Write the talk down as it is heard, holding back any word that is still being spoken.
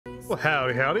Well,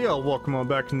 howdy, howdy, y'all. Welcome on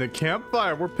back to the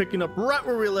campfire. We're picking up right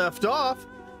where we left off,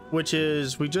 which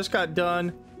is we just got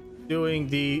done doing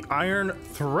the Iron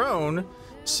Throne,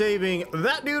 saving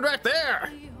that dude right there,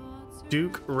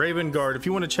 Duke Ravengard. If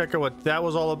you want to check out what that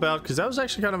was all about, because that was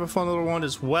actually kind of a fun little one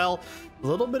as well. A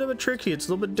little bit of a tricky, it's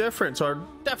a little bit different, so I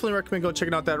definitely recommend go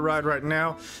checking out that ride right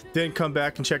now, then come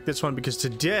back and check this one, because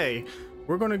today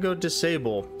we're going to go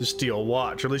disable the steel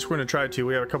watch, or at least we're going to try to.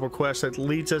 We have a couple quests that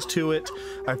leads us to it.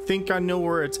 I think I know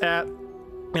where it's at,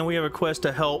 and we have a quest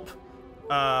to help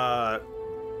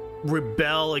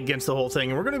rebel against the whole thing,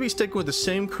 and we're going to be sticking with the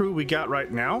same crew we got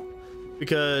right now,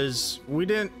 because we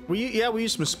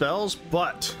used some spells,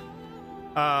 but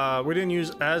we didn't use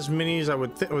as many as I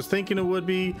was thinking it would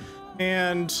be.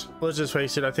 And let's just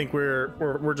face it, I think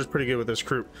we're just pretty good with this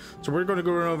crew. So we're going to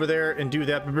go run over there and do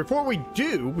that. But before we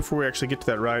actually get to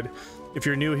that ride, if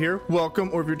you're new here, welcome.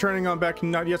 Or if you're turning on back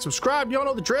and not yet subscribed, y'all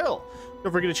know the drill.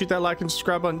 Don't forget to shoot that like and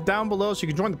subscribe button down below so you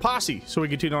can join the posse, so we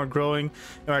continue on growing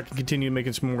and I can continue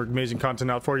making some more amazing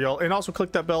content out for y'all. And also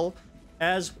click that bell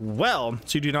as well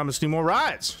so you do not miss any more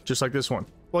rides just like this one.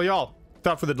 Well, y'all,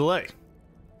 without further delay,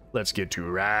 let's get to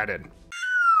riding.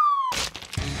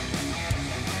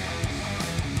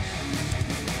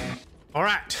 All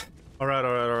right.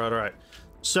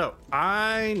 So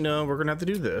I know we're gonna have to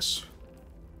do this.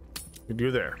 We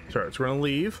do there. Sorry, so we're gonna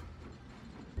leave.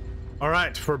 All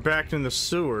right, we're back in the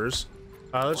sewers.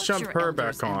 Let's jump her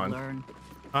back on.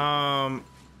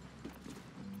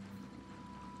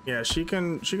 Yeah, she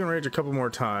can rage a couple more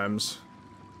times,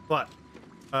 but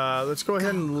let's go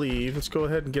ahead and leave. Let's go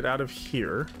ahead and get out of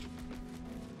here.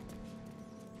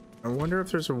 I wonder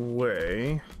if there's a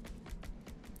way.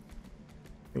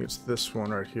 I think it's this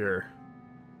one right here.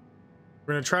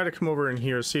 We're gonna try to come over in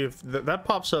here, see if that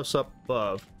pops us up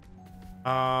above.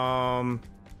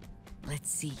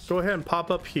 Let's see. Go ahead and pop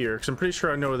up here, because I'm pretty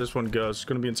sure I know where this one goes. It's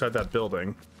gonna be inside that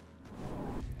building.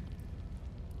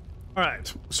 All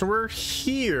right, so we're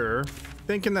here,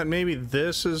 thinking that maybe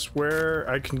this is where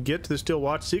I can get to the steel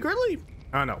watch secretly.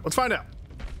 I don't know. Let's find out.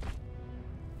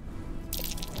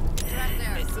 Right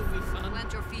there. This will be fun.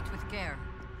 Plant your feet with care.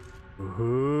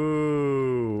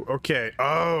 Ooh, okay.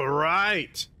 Oh,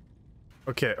 right.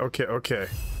 Okay.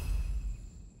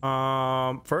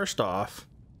 First off,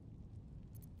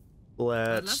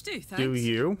 let's do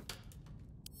you.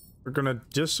 We're gonna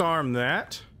disarm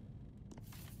that.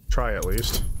 Try at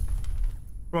least.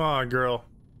 Come on, girl.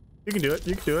 You can do it.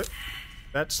 You can do it.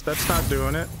 That's not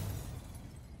doing it.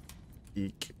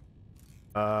 Eek.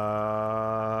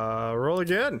 Roll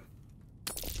again.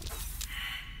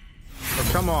 Oh,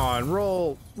 come on,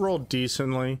 roll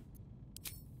decently.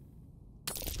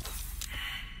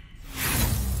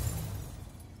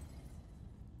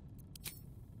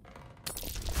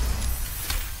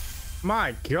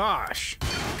 My gosh.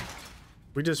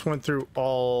 We just went through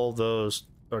all those.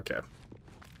 Okay.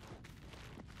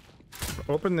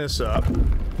 Open this up.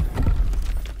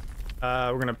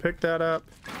 We're gonna pick that up.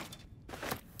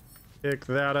 Pick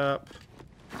that up.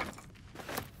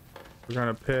 We're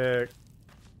gonna pick.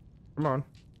 Come on.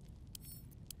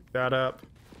 Pick that up.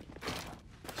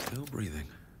 Still breathing.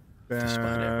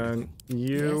 Then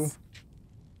you. Yes.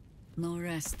 No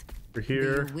rest. We're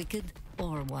here. Be wicked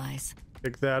or wise.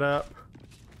 Pick that up.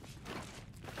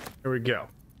 There we go.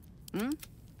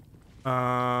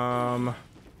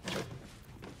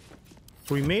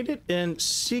 So we made it in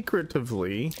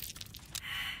secretively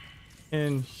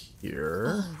in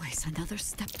here. Always another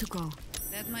step to go.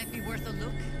 That might be worth a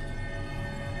look.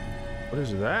 What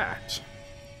is that?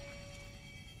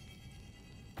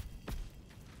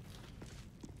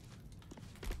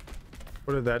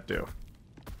 What did that do?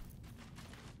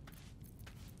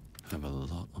 I have a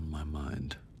lot on my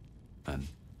mind. And,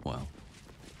 well,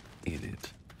 in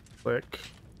it. Click.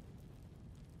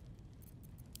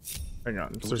 Hang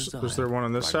on. Was there one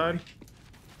on this side?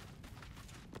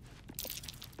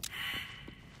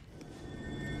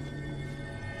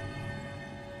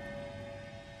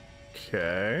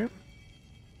 Okay.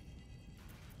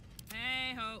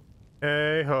 Hey ho.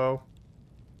 Hey ho.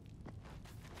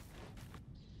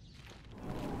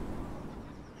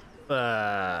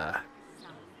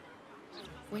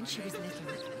 When she was little,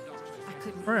 I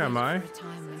couldn't Where am I? wait for a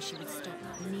time when she would stop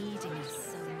needing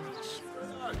us so much.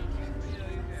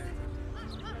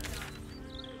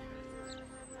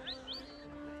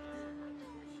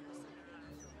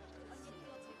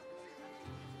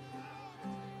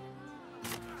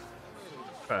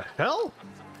 The hell?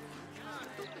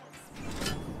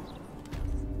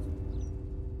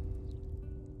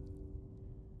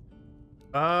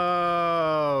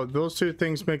 Oh, those two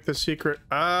things make the secret.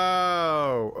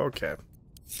 Oh, okay.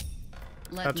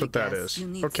 That's what that is. You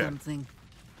need Okay. something.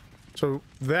 So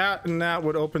that and that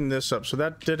would open this up. So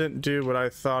that didn't do what I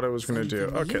thought it was going to do.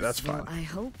 Something Okay, that's useful, fine. I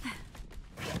hope.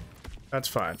 That's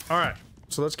fine. All right.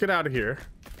 So let's get out of here.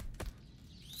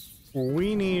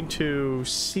 We need to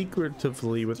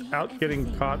secretively, without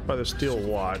getting caught by the steel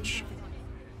watch,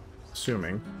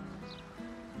 assuming,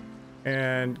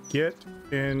 and get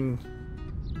in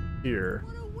here.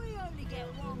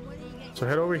 So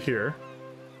head over here.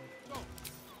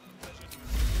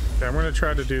 Okay, I'm going to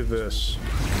try to do this.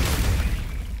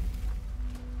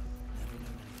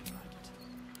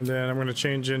 And then I'm going to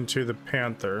change into the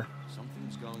Panther.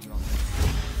 Something's going on.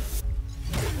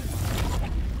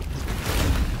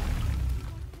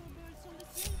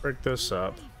 Break this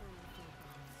up.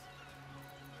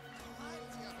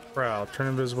 Prowl. Turn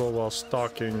invisible while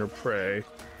stalking your prey.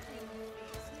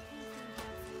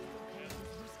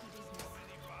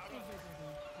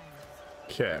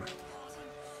 Okay.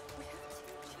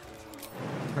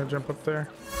 Can I jump up there?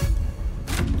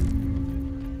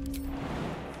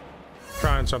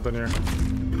 Trying something here.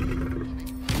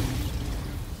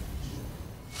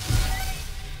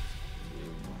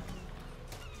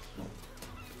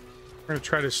 I'm gonna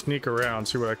try to sneak around,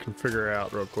 see what I can figure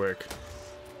out real quick.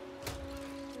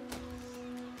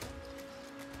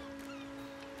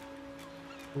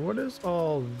 What is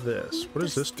all this? What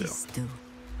does this do?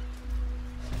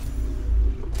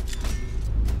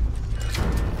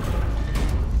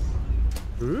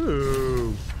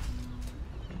 Ooh.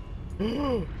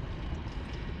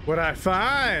 What'd I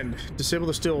find? Disable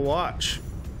the steel watch.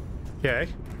 Okay.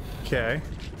 Okay.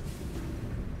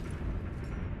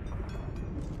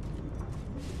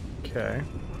 Okay.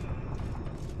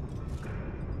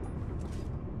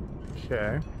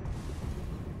 Okay.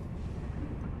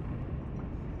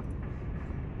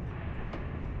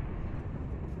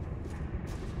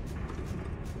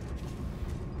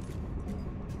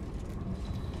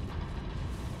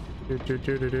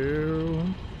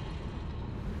 I'm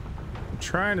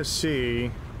trying to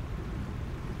see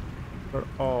what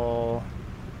all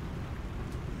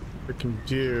we can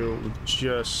do with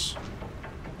just...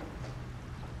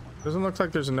 Doesn't look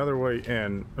like there's another way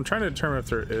in. I'm trying to determine if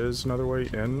there is another way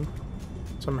in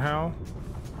somehow.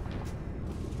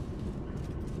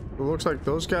 It looks like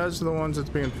those guys are the ones that's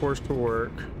being forced to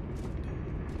work.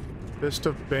 Fist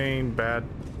of Bane, bad.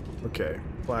 Okay.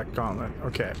 Black Gauntlet.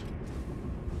 Okay.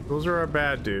 Those are our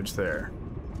bad dudes there.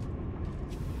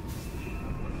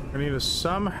 I need to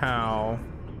somehow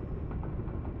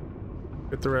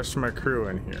get the rest of my crew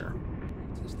in here.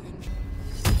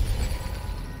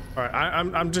 All right,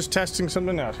 I'm just testing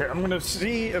something out here. I'm gonna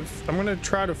see if I'm gonna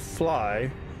try to fly.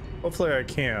 Hopefully I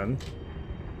can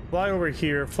fly over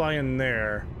here, fly in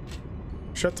there,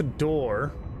 shut the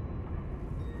door,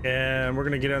 and we're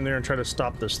gonna get in there and try to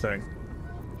stop this thing.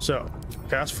 So,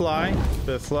 cast fly,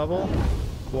 5th level.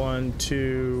 1,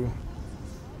 2.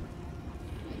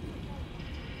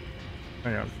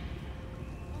 Hang on.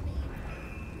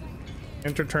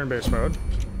 Enter turn-based mode.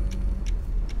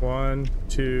 1,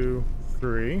 2,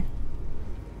 3.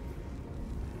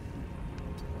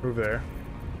 Move there.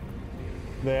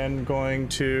 Then going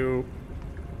to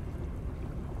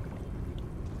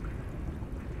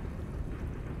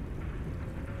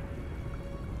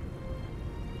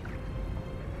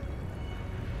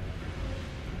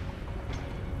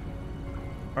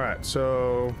all right,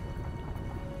 so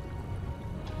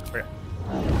okay.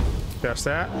 Just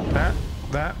that.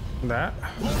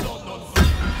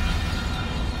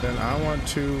 Then I want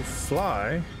to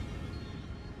fly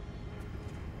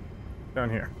down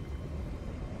here.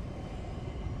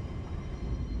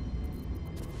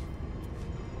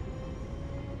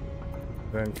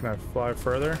 Then can I fly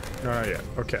further? No, not yet.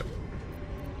 Okay.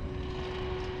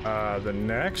 The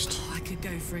next. I could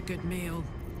go for a good meal.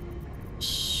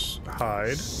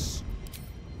 Hide.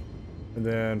 And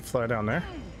then fly down there.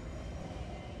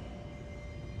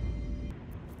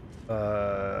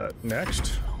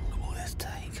 Next. How long will this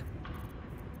take?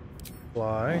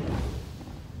 Fly.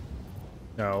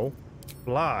 No.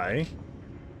 Fly.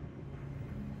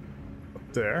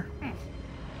 Up there.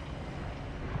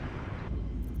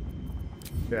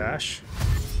 Dash.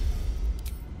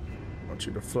 I want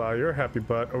you to fly your happy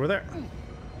butt over there.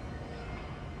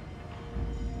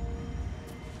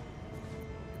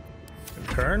 And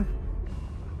turn.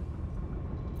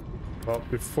 Well,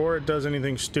 before it does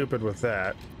anything stupid with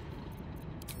that,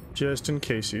 just in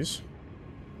casesies.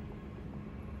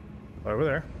 Over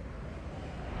there.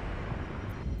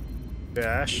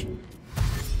 Dash.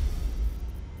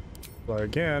 Fly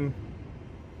again.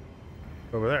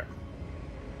 Over there.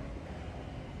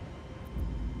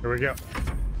 Here we go.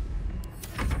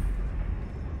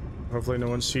 Hopefully no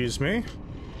one sees me.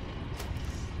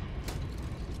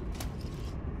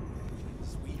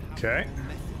 Okay.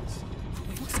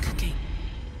 What's cooking?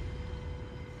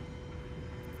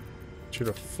 Should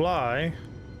have fly.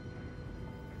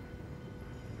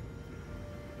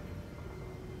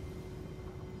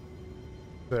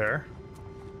 There.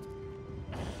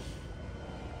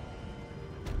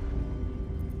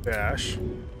 Dash.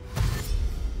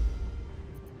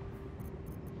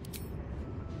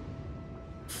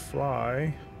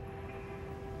 Fly.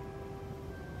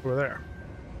 Over there.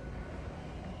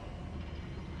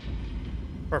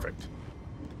 Perfect.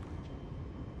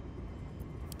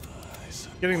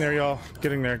 Getting there, y'all.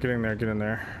 Getting there, getting there, getting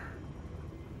there.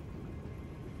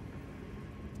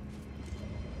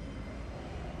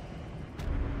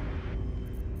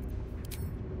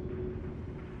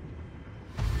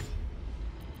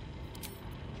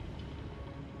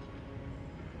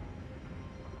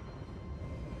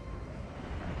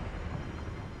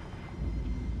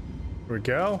 Here we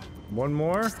go. One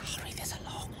more. Hurry this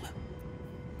along.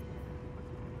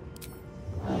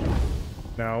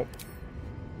 No.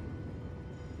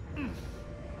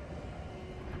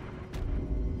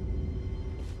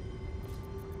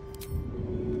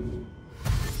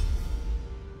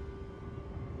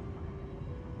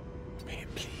 May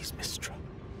it please, Mistra.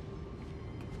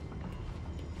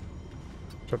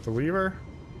 Shut the lever.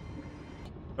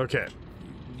 Okay.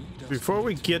 Before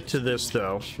we get to this,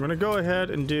 though, I'm gonna go ahead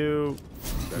and do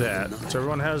that, so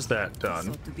everyone has that done.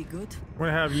 Thought to be good. I'm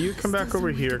gonna have you come back over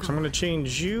here, because I'm gonna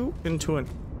change you into an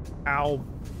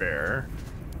owlbear.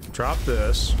 Drop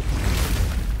this.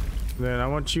 Then I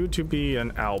want you to be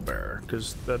an owlbear,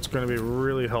 because that's gonna be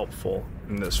really helpful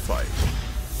in this fight.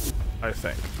 I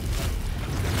think.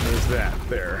 There's that.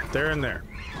 There and there.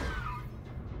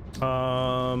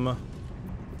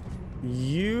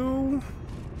 You...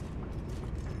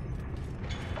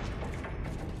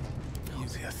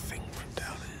 See a thing from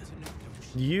down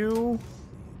here. You...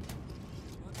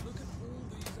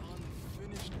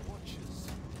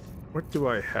 What do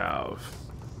I have?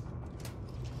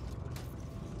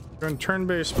 Go in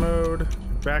turn-based mode,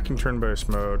 back in turn-based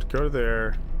mode, go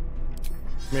there,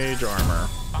 mage armor.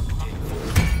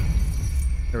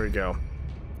 There we go.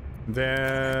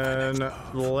 Then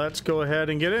let's go ahead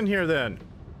and get in here then.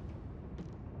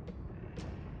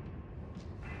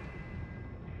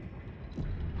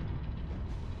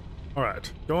 All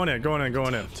right, going in.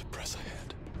 To press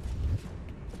ahead.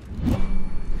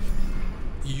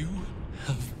 You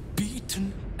have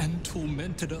beaten and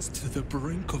tormented us to the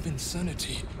brink of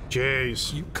insanity.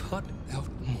 Jeez, You cut out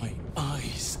my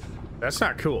eyes, that's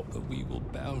not cool. but we will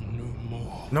bow no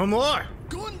more. No more.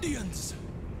 Gondians!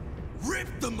 Rip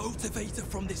the motivator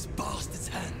from this bastard's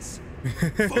hands!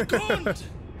 For Gond!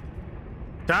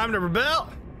 Time to rebel.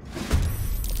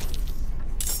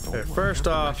 Okay, first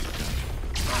off,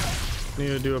 need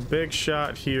to do a big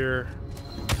shot here.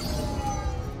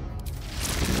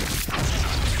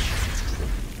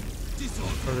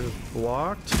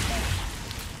 Blocked.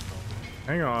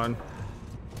 Hang on.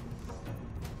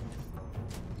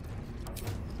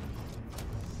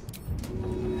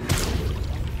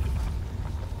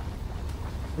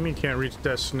 You mean can't reach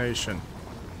destination?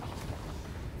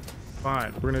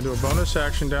 Fine. We're gonna do a bonus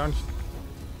action down. What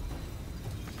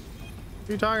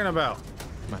are you talking about?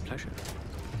 My pleasure.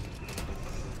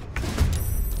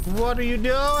 What are you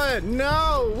doing?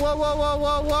 No! Whoa, whoa, whoa,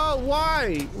 whoa, whoa!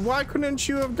 Why? Why couldn't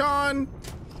you have gone?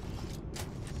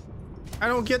 I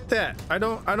don't get that. I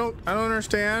don't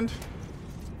understand.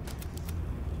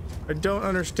 I don't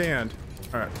understand.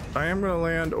 All right, I am gonna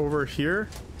land over here.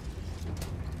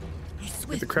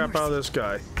 Get the crap out of this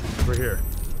guy. Over here.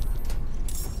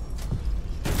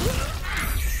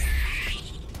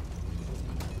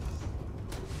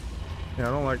 Yeah,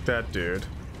 I don't like that dude.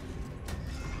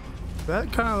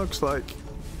 That kind of looks like...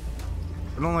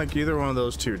 I don't like either one of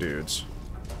those two dudes.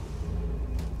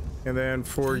 And then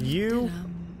for you...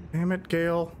 Damn it,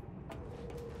 Gale.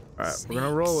 Alright, we're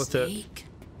gonna roll with it.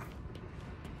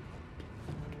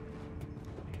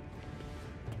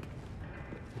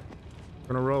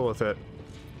 We're gonna roll with it.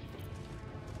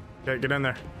 Okay, get in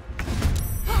there.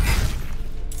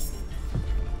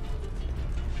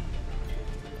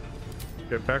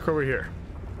 Get back over here.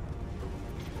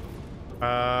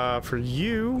 For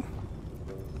you...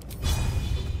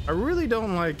 I really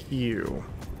don't like you.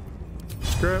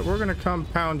 Screw it, we're gonna come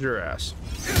pound your ass.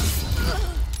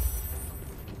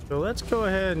 So let's go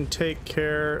ahead and take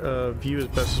care of you as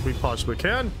best as we possibly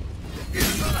can.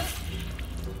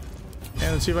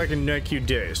 And let's see if I can make you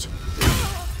dazed.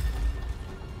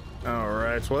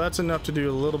 Alright, well that's enough to do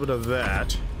a little bit of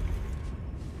that.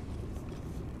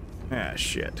 Ah,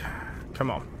 shit. Come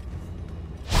on.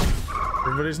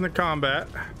 Everybody's in the combat.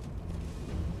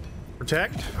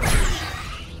 Protect.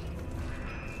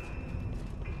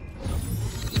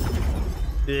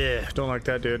 Yeah, don't like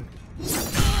that, dude.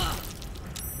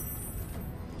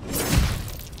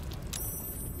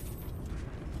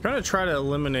 Trying to try to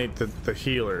eliminate the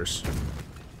healers.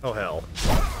 Oh hell.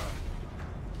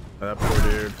 That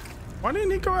poor dude. Why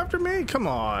didn't he go after me? Come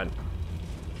on.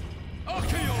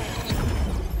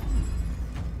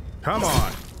 Come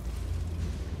on.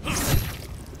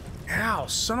 Ow,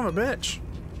 son of a bitch.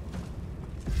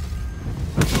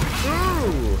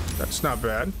 Ooh, that's not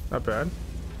bad. Not bad.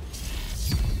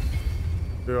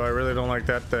 Dude, I really don't like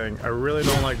that thing. I really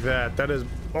don't like that. That is...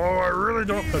 Oh, I really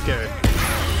don't... Okay.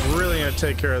 I'm really gonna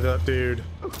take care of that dude.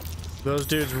 Those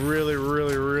dudes really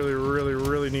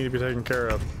need to be taken care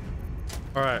of.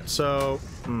 Alright, so...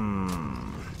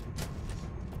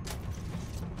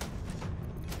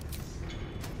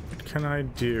 What can I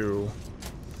do?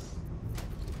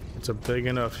 It's a big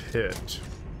enough hit.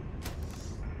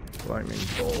 Lightning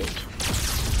bolt.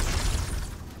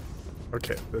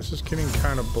 Okay, this is getting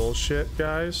kind of bullshit,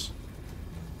 guys.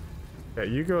 Yeah,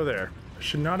 you go there. I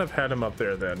should not have had him up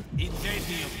there then.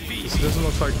 This doesn't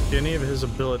look like any of his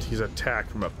abilities attack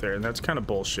from up there, and that's kind of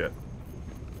bullshit.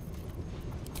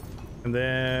 And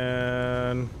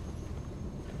then...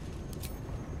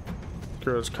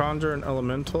 Goes Conjure and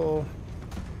Elemental.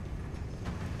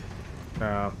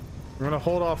 I'm gonna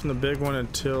hold off on the big one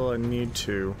until I need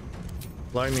to.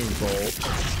 Lightning Bolt.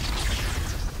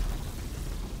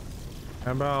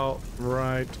 How about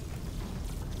right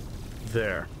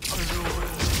there?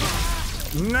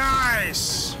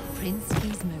 Nice!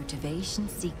 Prinsky's motivation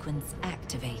sequence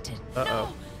activated. Uh-oh.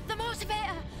 No! The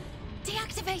motivator!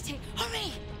 Deactivate it!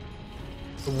 Hurry!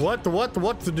 What? The what? The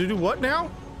what? To do what now?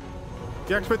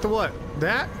 Deactivate the what?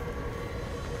 That?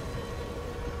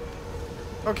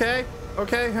 Okay.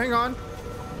 Okay, hang on.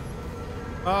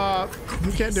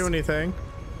 You can't do anything.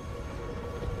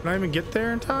 Can I even get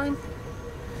there in time?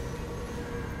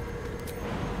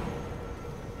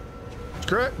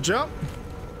 Screw it, jump.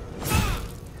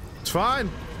 It's fine.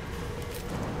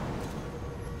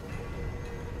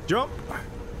 Jump.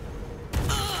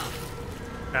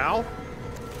 Ow.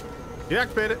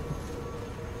 Deactivate it.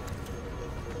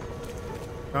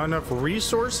 Not enough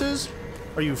resources?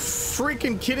 Are you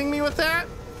freaking kidding me with that?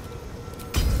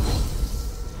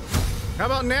 How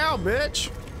about now,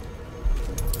 bitch?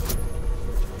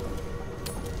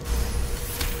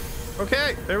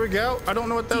 Okay, there we go. I don't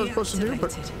know what that was supposed to do,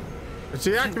 but it's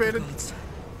deactivated.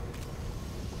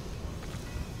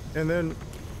 And then...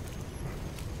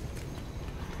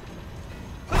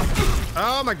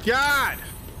 Oh my god!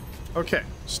 Okay,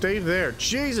 stay there.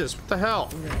 Jesus, what the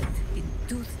hell? Red in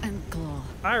tooth and claw.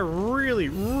 I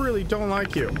really don't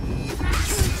like you.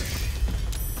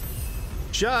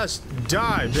 Just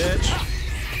die, bitch.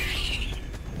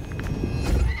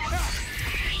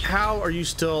 How are you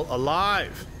still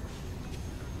alive?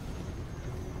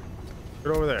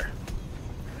 Get over there.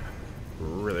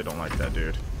 Really don't like that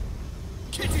dude.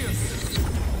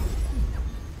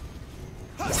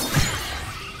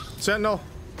 Sentinel.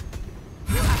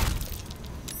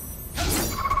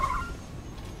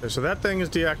 Okay, so that thing is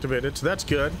deactivated, so that's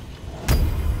good.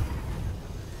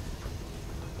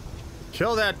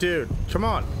 Kill that dude. Come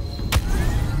on.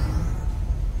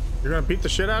 You're gonna beat the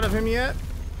shit out of him yet?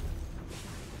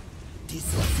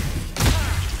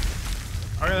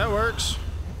 Okay, that works.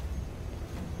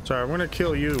 Sorry, I'm gonna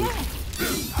kill you.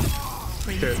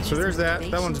 Okay, so there's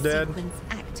that. That one's dead.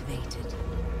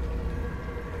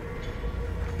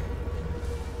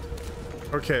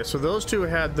 Okay, so those two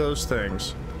had those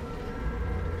things.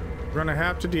 We're gonna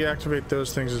have to deactivate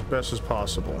those things as best as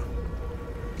possible.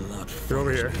 Get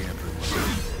over here.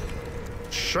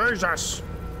 Jesus!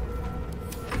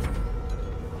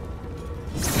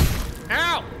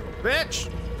 Ow! Bitch!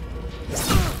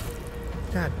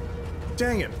 God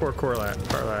dang it, poor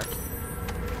Karlach.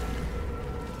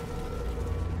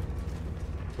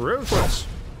 Ruthless!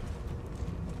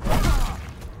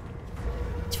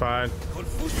 It's fine.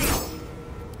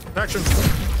 Action!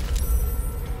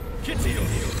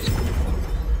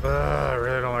 I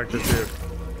really don't like this dude.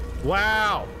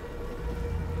 Wow!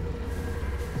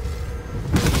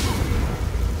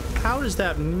 How does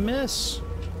that miss?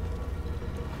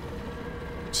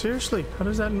 Seriously, how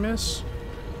does that miss?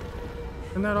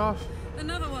 Turn that off.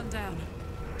 Another one down.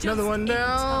 Another one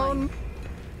down.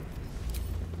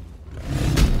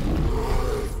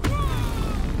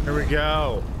 There we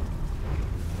go.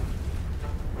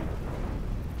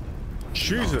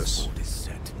 Jesus.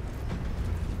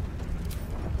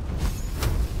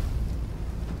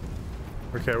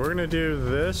 Okay, we're gonna do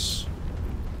this.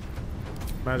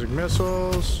 Magic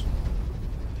missiles.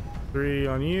 3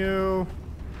 on you.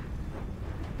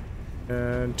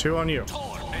 And 2 on you.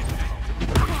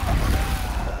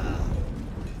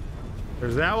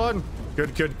 There's that one.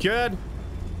 Good, good, good.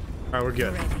 Alright, we're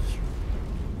good.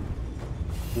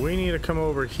 We need to come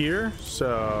over here.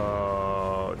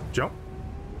 So jump.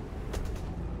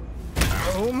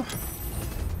 Boom.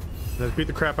 Let's beat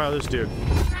the crap out of this dude.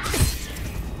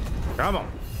 Come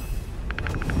on.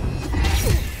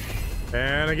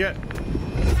 And again.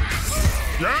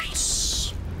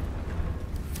 Yes.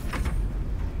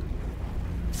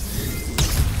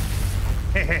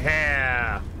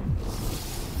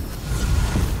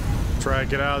 Try to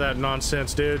get out of that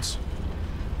nonsense, dudes.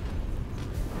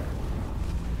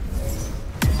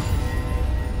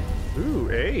 Ooh,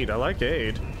 aid. I like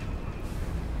aid.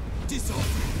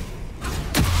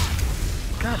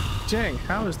 God dang,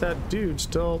 how is that dude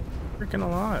still freaking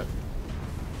alive?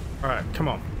 Alright, come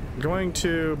on. I'm going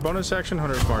to bonus action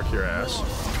hunters mark your ass.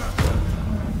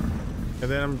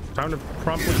 And then time to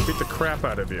promptly beat the crap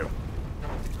out of you.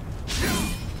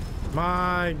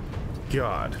 My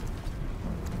god.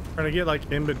 I'm trying to get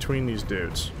like in between these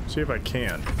dudes. See if I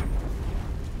can.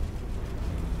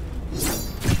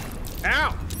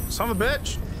 Ow! Son of a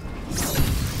bitch!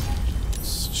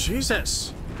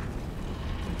 Jesus!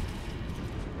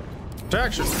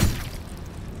 Protection!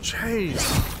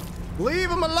 Jeez! Leave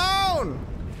him alone!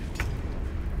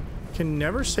 Can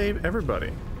never save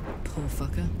everybody. Poor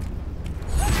fucker.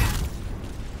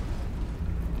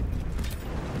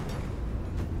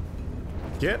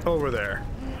 Get over there.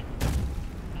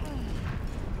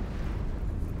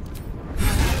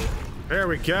 There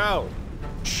we go.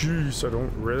 Jeez, I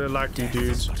don't really like you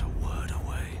dudes. But a word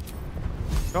away.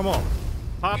 Come on.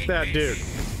 Pop that dude.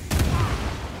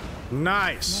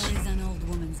 Nice. More is an old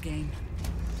woman's game.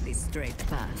 The straight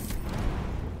path.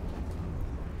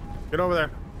 Get over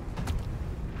there.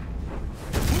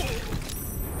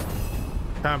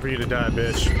 Time for you to die,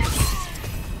 bitch.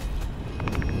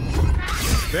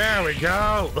 There we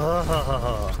go.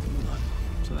 Ugh.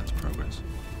 So that's progress.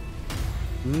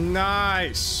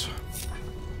 Nice.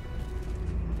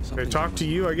 Okay, talk to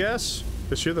you, I guess.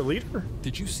 Because you're the leader.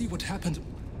 Did you see what happened?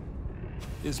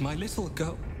 Is my little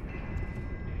girl...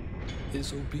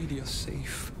 Is Obedia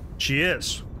safe? She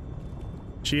is.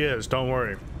 She is, don't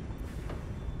worry.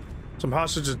 Some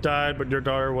hostages died, but your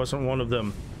daughter wasn't one of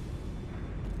them.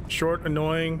 Short,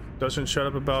 annoying, doesn't shut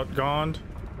up about Gond.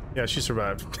 Yeah, she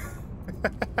survived.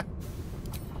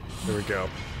 There we go.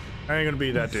 I ain't gonna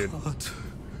beat that dude.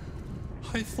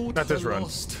 I thought Not this her run.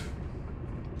 lost.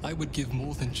 I would give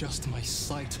more than just my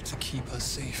sight to keep her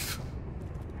safe.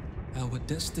 Our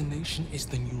destination is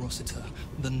the Neurosita,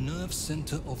 the nerve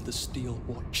center of the Steel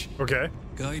Watch. Okay.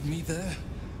 Guide me there,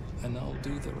 and I'll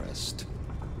do the rest.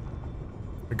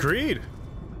 Agreed.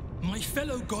 My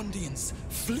fellow Gondians,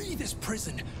 flee this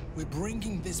prison. We're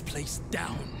bringing this place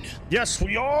down. Yes,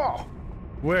 we are.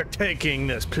 We're taking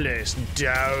this place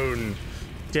down.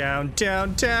 Down,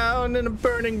 down, down in a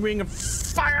burning ring of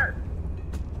fire.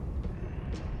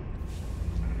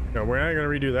 No, we're not gonna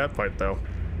redo that fight though.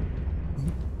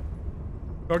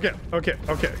 Okay, okay,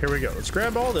 okay, here we go. Let's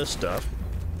grab all this stuff.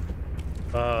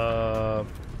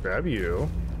 Grab you.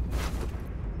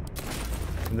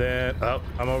 And then, oh,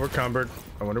 I'm overcumbered.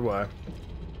 I wonder why.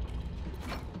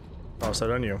 Toss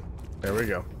that on you. There we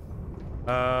go.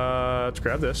 Let's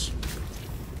grab this.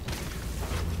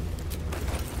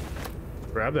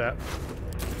 Grab that.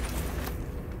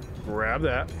 Grab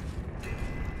that.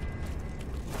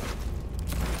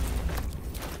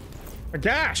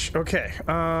 Gosh, okay.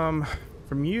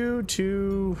 From you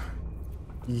to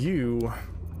you,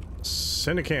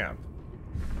 Cinecamp.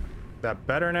 That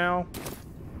better now?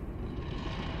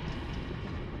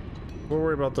 We'll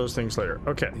worry about those things later.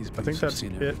 Okay, I think that's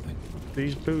it.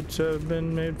 These boots have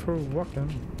been made for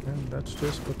walking, and that's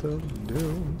just what they'll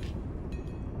do.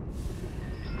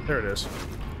 There it is.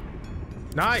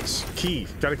 Nice! Key.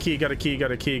 Got a key, got a key,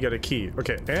 got a key, got a key.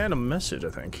 Okay, and a message, I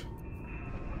think.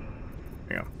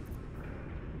 Hang on.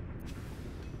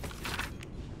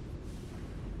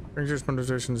 Rangers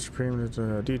monetization is supreme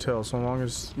detail. So long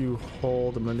as you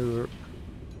hold the maneuver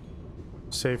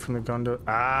safe from the gun.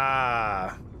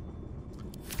 Ah!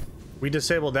 We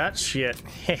disabled that shit.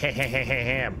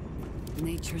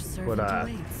 Nature's servant What I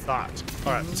awaits. thought.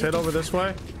 Alright, let's head over this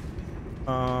way.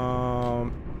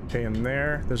 Okay, in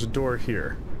there. There's a door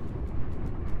here.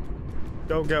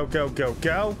 Go, go, go, go,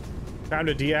 go. Time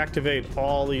to deactivate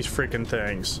all these freaking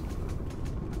things.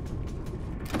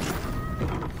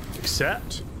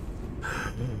 Except...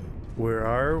 Where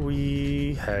are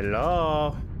we?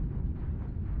 Hello?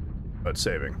 But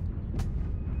saving.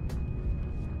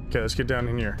 Okay, let's get down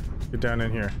in here. Get down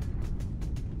in here.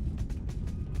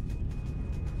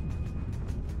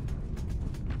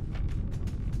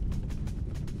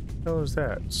 What the hell is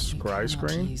that? Scry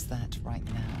screen? Use that right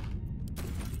now.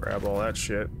 Grab all that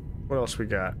shit. What else we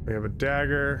got? We have a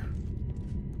dagger.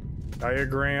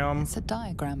 Diagram. It's a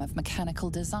diagram of mechanical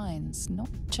designs, not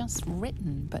just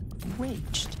written, but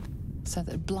bridged, so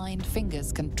that blind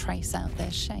fingers can trace out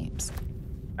their shapes.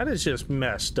 That is just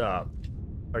messed up.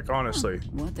 Like, honestly.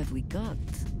 What have we got?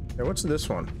 Hey, what's this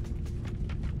one?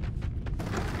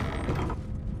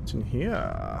 What's in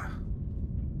here?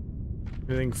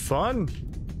 Anything fun?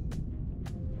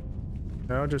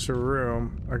 No, just a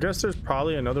room. I guess there's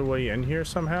probably another way in here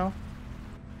somehow.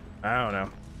 I don't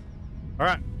know. All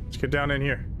right, let's get down in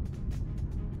here.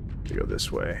 To go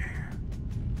this way.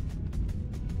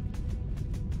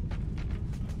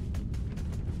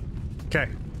 Okay,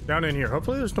 down in here.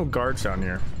 Hopefully there's no guards down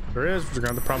here. If there is, we're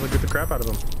going to probably get the crap out of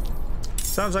them.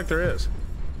 Sounds like there is.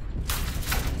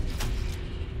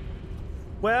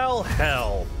 Well,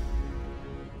 hell.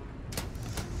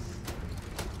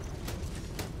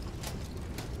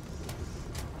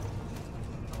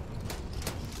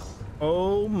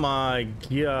 Oh my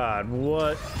god,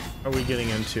 what are we getting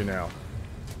into now?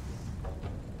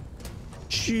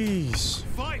 Jeez.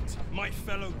 Fight, my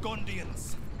fellow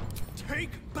Gondians.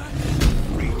 Take back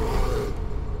freedom.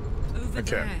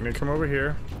 Okay, I'm gonna come over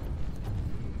here.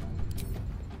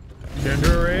 Get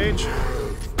into a rage.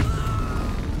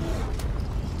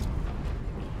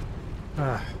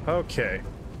 Okay.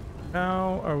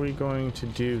 How are we going to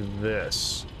do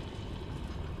this?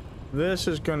 This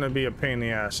is going to be a pain in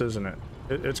the ass, isn't it?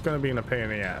 It's going to be a pain in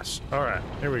the ass. All right,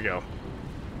 here we go.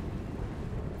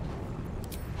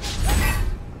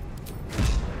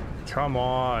 Come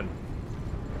on.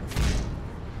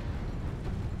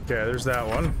 Okay, there's that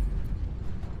one.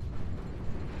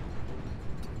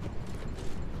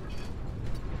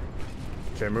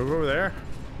 Okay, move over there.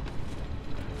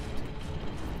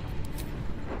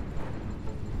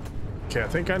 Okay, I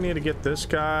think I need to get this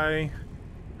guy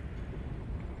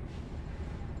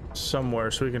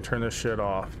somewhere so we can turn this shit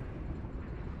off.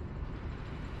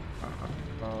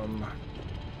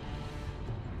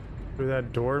 Through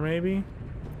that door, maybe?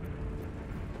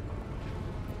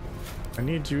 I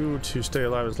need you to stay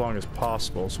alive as long as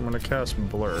possible, so I'm gonna cast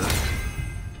Blur.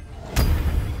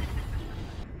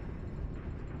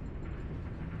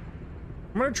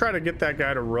 I'm gonna try to get that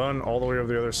guy to run all the way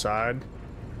over the other side,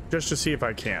 just to see if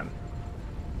I can.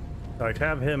 Like,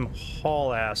 have him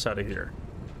haul ass out of here.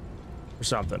 Or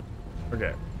something.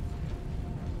 Okay.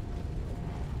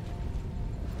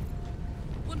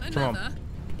 Come on.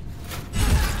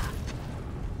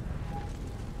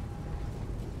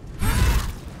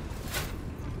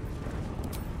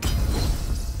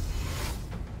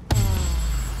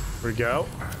 Here we go.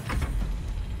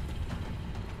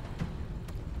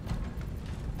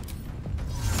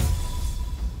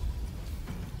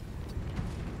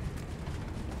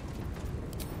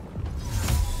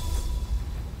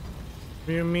 What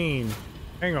do you mean?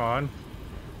 Hang on.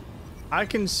 I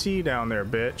can see down there,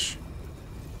 bitch.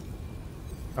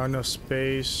 Oh, no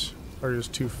space. Or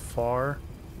just too far.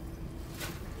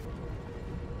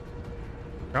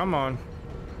 Come on.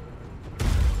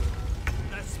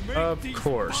 Of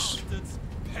course.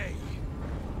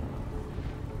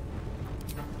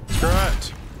 Screw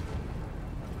it.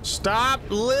 Stop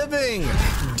living!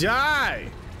 Die! Aye,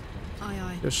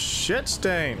 aye. The shit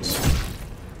stains.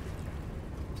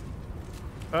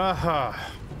 Uh-huh.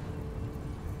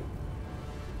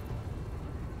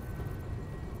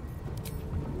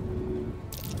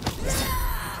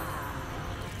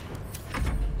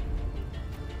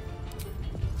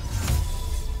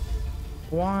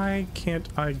 Why can't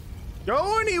I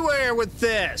go anywhere with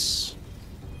this?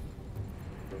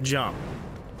 Jump.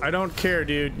 I don't care,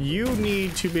 dude. You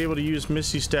need to be able to use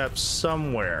Misty Step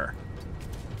somewhere.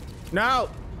 No!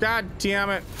 God damn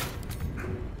it.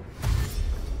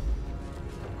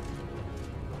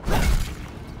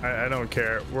 I don't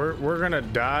care. We're gonna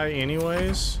die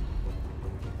anyways.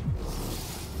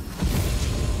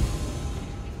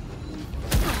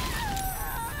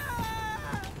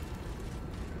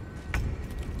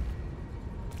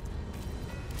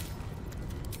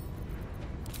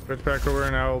 Get back over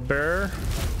an owl bear.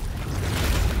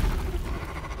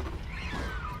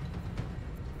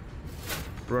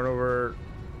 Run over.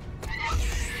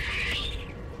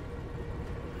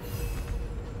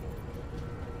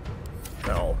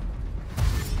 Hell.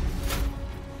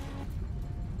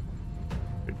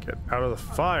 Get out of the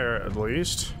fire at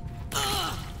least.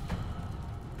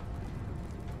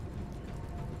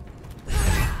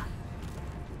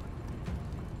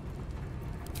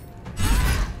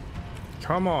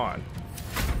 Come on.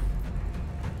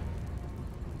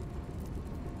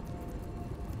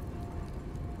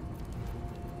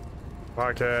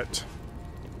 Pocket.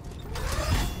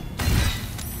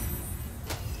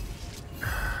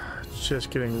 It's just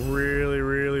getting really,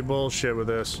 really bullshit with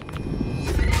this.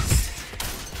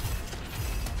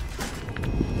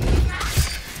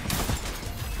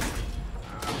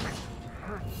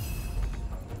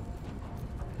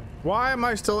 Why am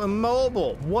I still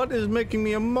immobile? What is making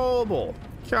me immobile?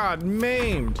 God,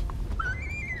 maimed.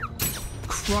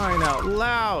 Crying out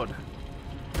loud.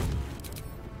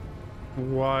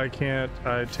 Why can't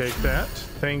I take that?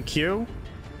 Thank you.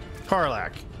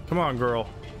 Karlak, come on, girl.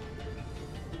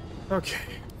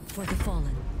 Okay. For the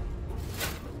fallen.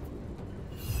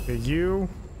 Okay, you.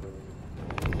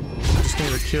 Just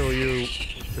need to kill you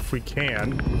if we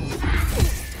can.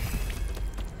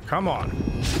 Come on.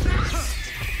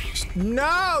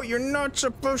 No, you're not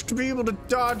supposed to be able to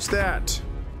dodge that.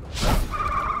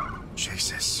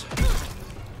 Jesus.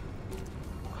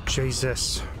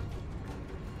 Jesus.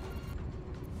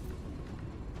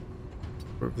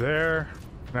 Move there.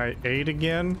 Can I aid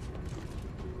again?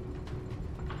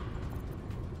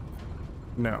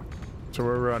 No. So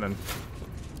we're running.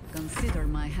 Consider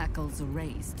my hackles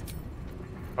raised.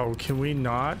 Oh, can we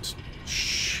not?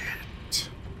 Shit.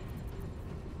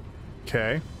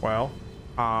 Okay, well.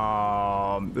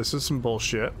 This is some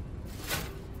bullshit.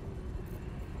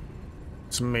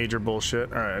 Some major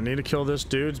bullshit. Alright, I need to kill this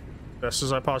dude as best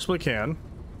as I possibly can.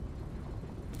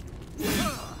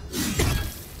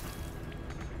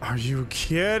 Are you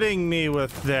kidding me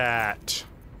with that?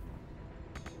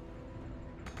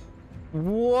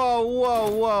 Whoa,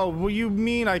 whoa, whoa. What do you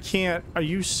mean I can't? Are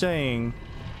you saying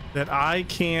that I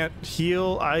can't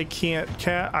heal? I can't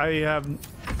I have...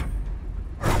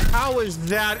 How is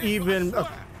that even a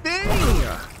thing?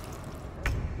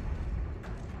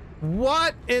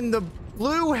 What in the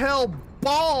blue hell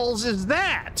balls is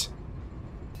that?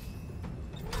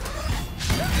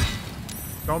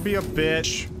 Don't be a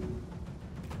bitch.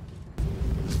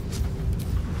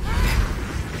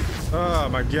 Oh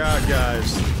my god,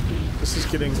 guys. This is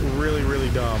getting really, really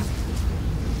dumb.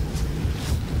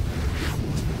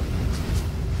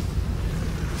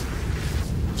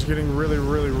 It's getting really,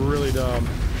 really, really dumb.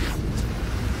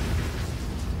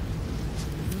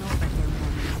 No better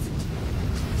moment.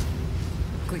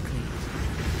 Quickly.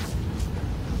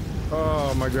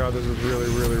 Oh my god, this is really,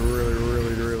 really, really,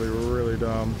 really, really, really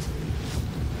dumb.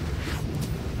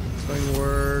 Thing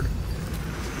word.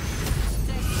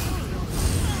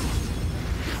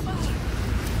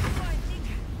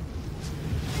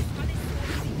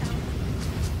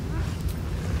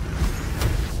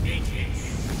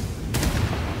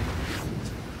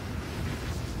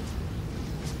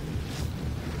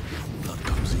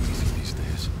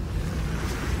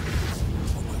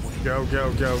 Go,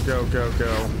 go, go, go, go,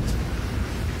 go.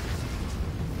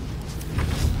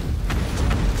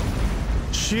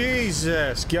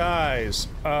 Jesus, guys.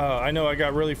 I know I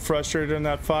got really frustrated in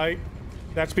that fight.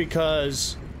 That's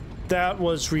because that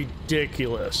was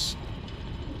ridiculous.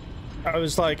 I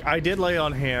was like, I did lay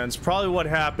on hands. Probably what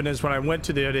happened is when I went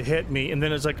to there to hit me, and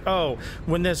then it's like, oh,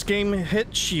 when this game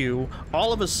hits you,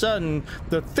 all of a sudden,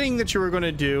 the thing that you were going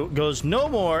to do goes no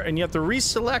more, and you have to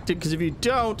reselect it, because if you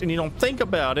don't, and you don't think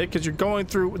about it, because you're going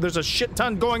through, there's a shit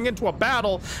ton going into a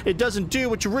battle, it doesn't do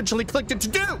what you originally clicked it to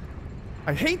do.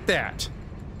 I hate that.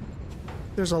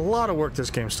 There's a lot of work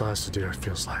this game still has to do, it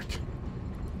feels like.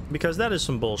 Because that is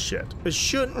some bullshit. It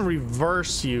shouldn't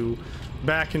reverse you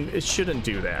back, and it shouldn't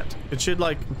do that. It should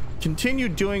like continue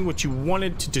doing what you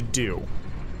wanted to do.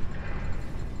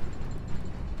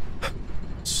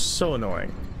 So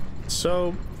annoying.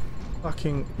 So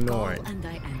fucking annoying. And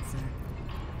I answer.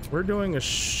 We're doing a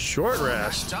short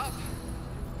rest. Stop.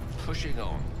 Pushing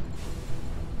on.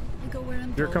 I go where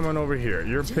I'm You're told. coming over here.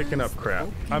 You're picking up Just crap.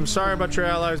 open I'm sorry about your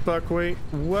your allies, Buckwheat.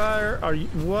 Where are you?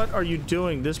 What are you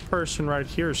doing? This person right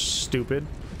here is stupid.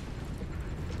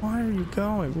 Why are you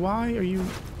going? Why are you?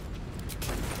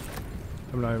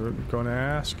 I'm not even going to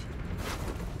ask.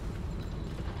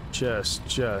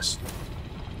 Just.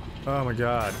 Oh my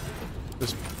god.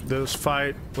 This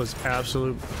fight was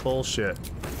absolute bullshit.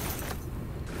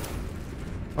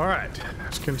 All right,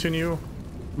 let's continue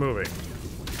moving.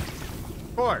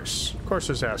 Of course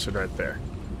there's acid right there.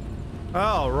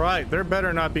 All right, there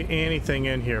better not be anything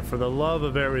in here. For the love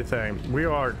of everything, we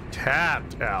are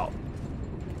tapped out.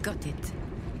 Got it.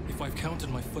 If I've counted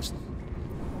my footsteps.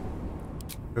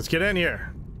 Let's get in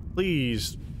here.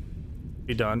 Please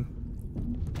be done.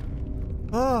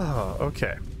 Oh,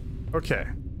 okay.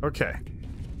 Okay.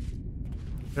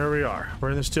 There we are.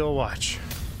 We're in the Steel Watch.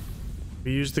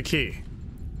 We used the key.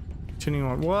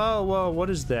 Continuing on. Whoa, whoa, what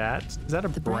is that? Is that a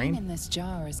The brain brain? in this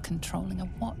jar is controlling a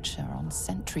watcher on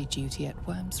sentry duty at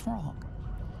Worm's Rock.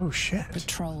 Oh shit.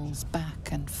 Patrols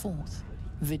back and forth,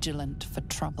 vigilant for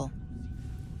trouble.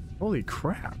 Holy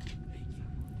crap.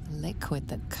 The liquid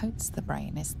that coats the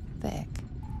brain is thick,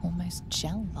 almost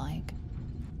gel-like.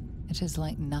 It is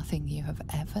like nothing you have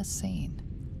ever seen.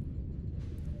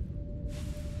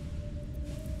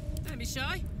 Don't be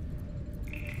shy.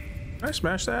 Can I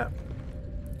smash that?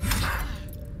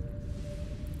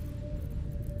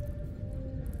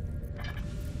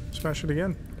 Smash it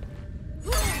again.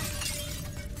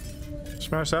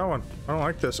 Smash that one. I don't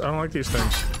like this. I don't like these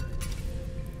things.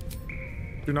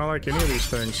 Do not like any of these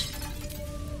things.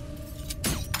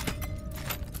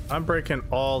 I'm breaking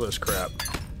all this crap.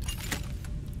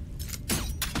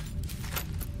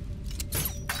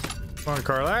 Come on,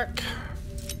 Karlak.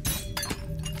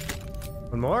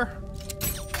 One more.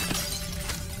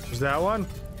 Is that one?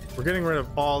 We're getting rid of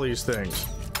all these things.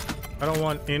 I don't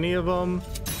want any of them.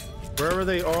 Wherever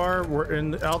they are,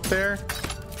 we're out there.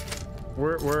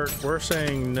 We're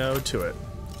saying no to it.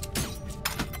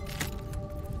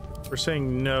 We're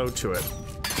saying no to it.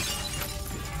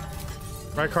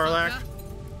 Right, Karlak?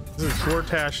 This is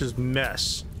Gortash's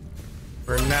mess.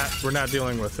 We're not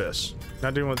dealing with this.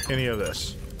 Not dealing with any of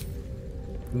this.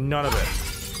 None of it.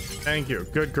 Thank you.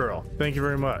 Good girl. Thank you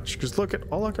very much. Because look at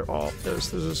all this.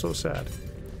 This is so sad.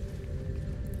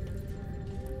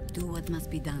 Do what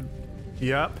must be done.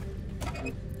 Yep.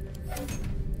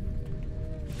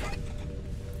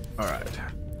 Alright.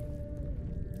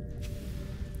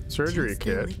 Surgery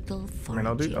kit. I mean,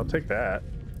 I'll take that.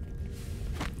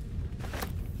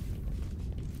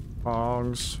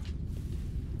 Tongs.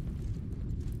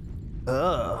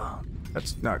 Ugh.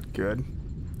 That's not good.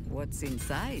 What's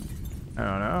inside? I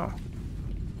don't know.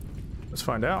 Let's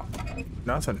find out.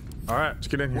 Nothing. Alright, let's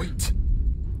get in here. Wait.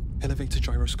 Elevator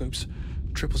gyroscopes.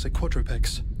 Triple set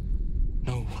quadrupex.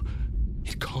 No,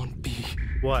 it can't be.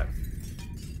 What?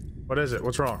 What is it?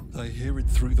 What's wrong? I hear it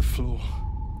through the floor.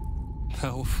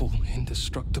 Powerful,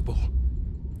 indestructible.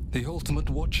 The ultimate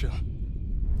watcher.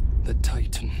 The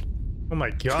Titan. Oh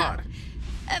my god.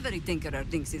 Every tinkerer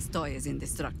thinks his toy is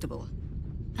indestructible.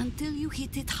 Until you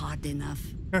hit it hard enough.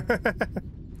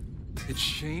 It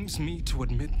shames me to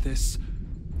admit this,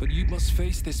 but you must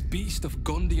face this beast of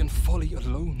Gondian folly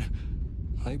alone.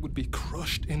 I would be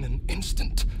crushed in an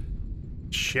instant.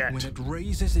 Shit. When it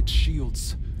raises its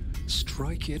shields,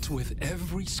 strike it with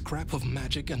every scrap of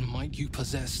magic and might you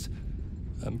possess,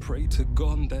 and pray to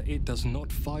God that it does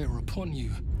not fire upon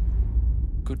you.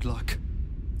 Good luck,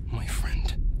 my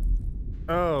friend.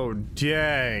 Oh,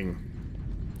 dang.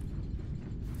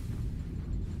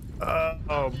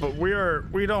 Oh, but we are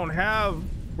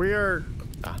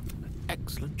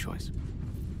Excellent choice.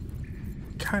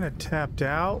 kind of tapped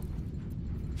out.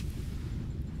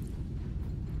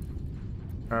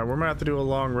 Alright, we're gonna have to do a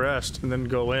long rest and then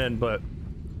go in, but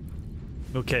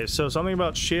okay, so something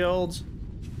about shields.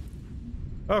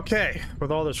 Okay,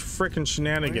 with all this freaking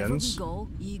shenanigans, Wherever we go,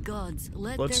 ye gods,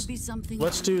 let let's there be something.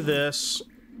 do this.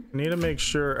 I need to make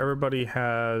sure everybody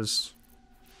has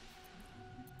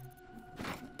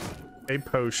a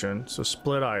potion, so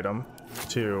split item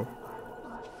 2.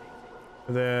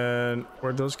 And then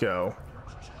where'd those go?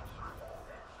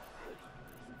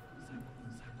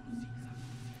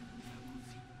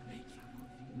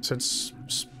 It said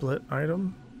split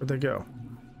item. Where'd they go?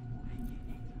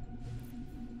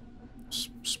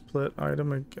 Split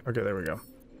item. Okay, there we go.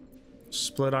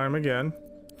 Split item again.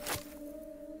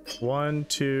 1,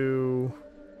 2.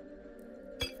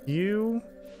 You.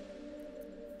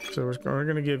 So we're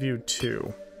gonna give you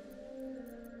 2.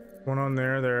 One on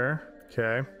there.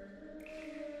 Okay.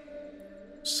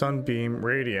 Sunbeam,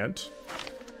 radiant.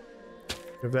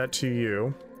 Give that to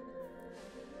you.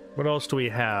 What else do we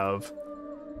have?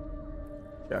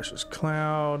 Gaseous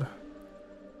cloud.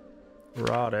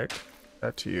 Erotic.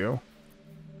 That to you.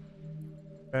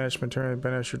 Banish material.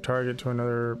 Banish your target to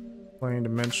another plane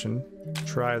dimension.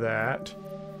 Try that.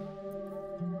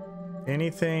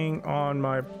 Anything on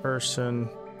my person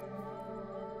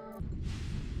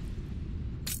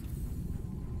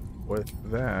with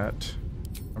that?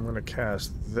 I'm gonna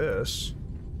cast this.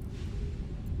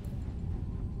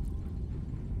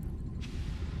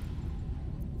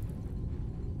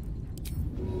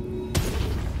 I'm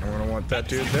gonna want that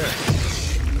dude there.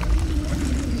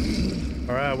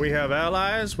 Alright, we have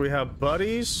allies, we have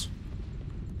buddies.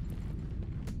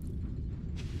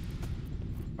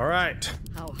 Alright.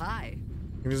 How high?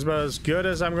 This is about as good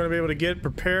as I'm gonna be able to get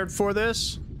prepared for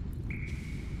this.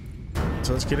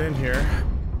 So let's get in here.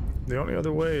 The only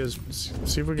other way is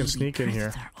see if we can sneak in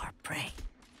here. Or prey.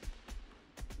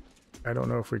 I don't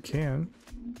know if we can.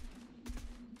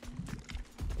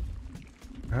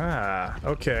 Ah,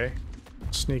 okay.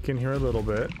 Sneak in here a little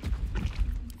bit.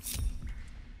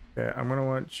 Okay, I'm gonna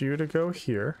want you to go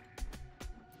here.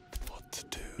 What to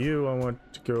do? You, I want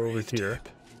to go over here.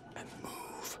 And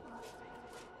move.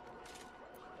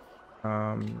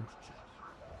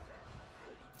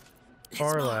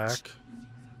 Arlac.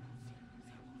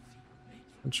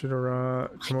 I want you to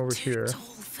come over here. Too tall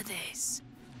for this.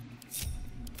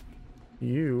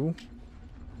 You.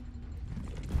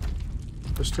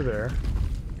 Just to there.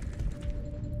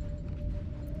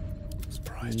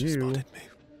 Surprised you spotted me.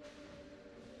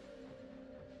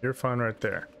 You're fine right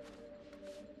there.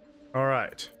 All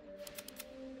right.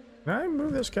 Can I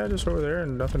move this guy just over there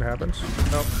and nothing happens?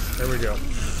 Nope. There we go.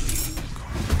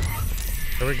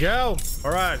 There we go.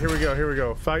 All right. Here we go. Here we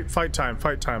go. Fight time.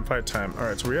 Fight time. Fight time. All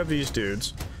right. So we have these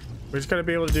dudes. We just got to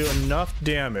be able to do enough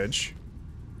damage.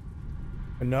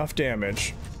 Enough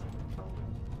damage.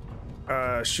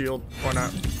 Shield. Why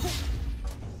not?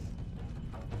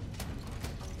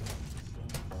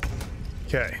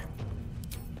 Okay.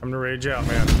 I'm gonna rage out,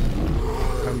 man.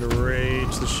 Time to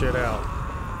rage the shit out.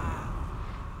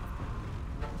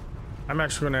 I'm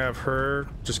actually gonna have her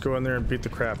just go in there and beat the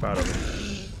crap out of him.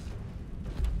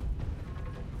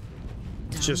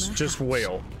 Just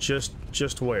wail.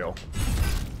 Just wail.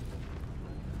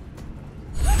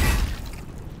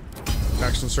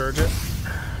 Action surge it.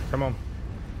 Come on.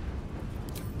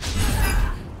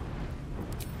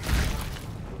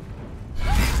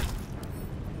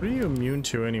 What are you immune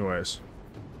to anyways?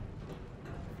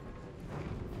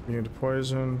 Immune to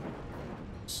poison.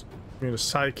 Immune to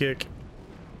psychic.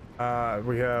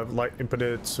 We have lightning, but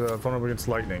it's vulnerable against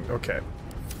lightning. Okay.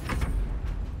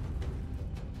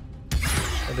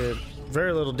 I did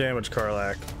very little damage,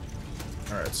 Karlach.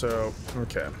 Alright, so,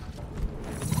 okay.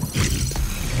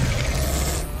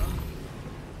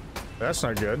 That's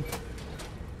not good.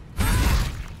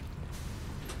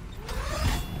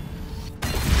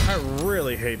 I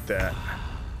really hate that.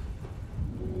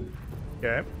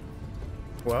 Okay.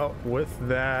 Well, with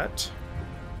that,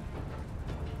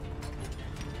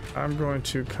 I'm going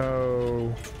to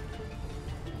go...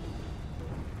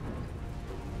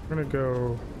 I'm gonna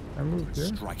go... I move here.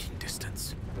 Striking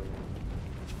distance.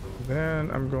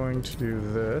 Then I'm going to do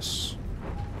this.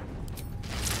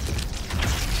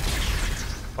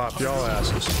 Pop y'all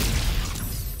asses.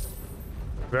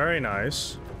 Very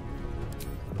nice.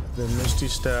 Then Misty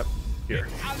Step here.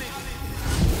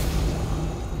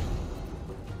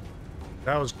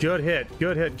 That was good hit.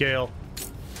 Good hit, Gale.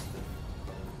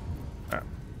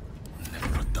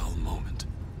 Never a dull moment.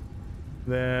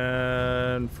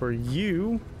 Then for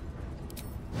you,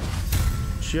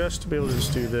 just to be able to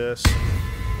just do this.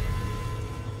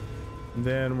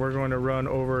 Then we're going to run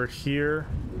over here.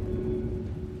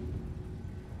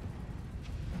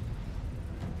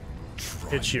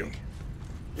 Hit you.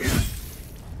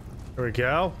 There we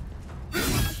go.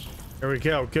 There we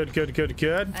go. Good, good, good,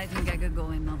 good. I think I could go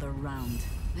another round.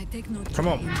 I take no Come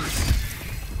on.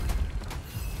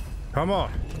 Come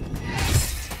on.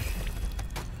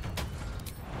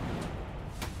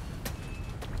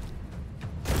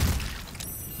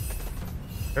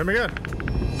 Hit me good.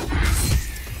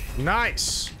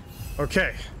 Nice.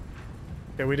 Okay.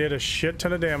 Okay, we did a shit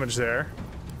ton of damage there.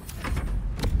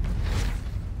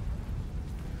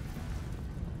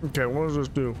 Okay, what does this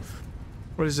do?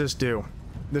 What does this do?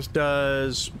 This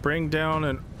does bring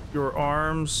down your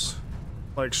arms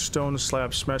like stone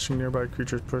slabs, smashing nearby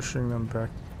creatures, pushing them back.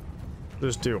 What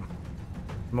does this do?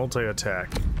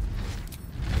 Multi-attack.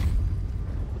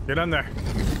 Get on there.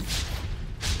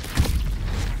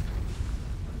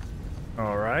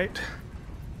 Alright.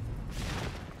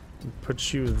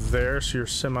 Put you there so you're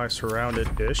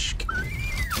semi-surrounded-ish.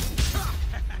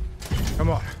 Come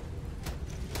on.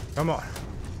 Come on.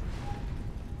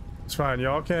 It's fine.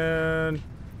 Y'all can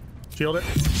shield it.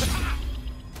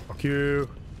 Fuck you.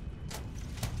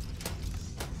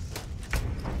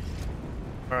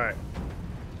 Alright.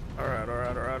 Alright,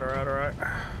 alright, alright, alright, alright.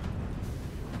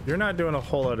 You're not doing a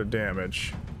whole lot of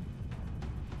damage.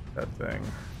 That thing.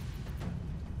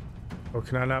 Oh,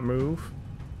 can I not move?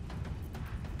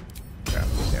 Yeah,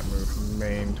 can't move.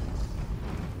 Mained.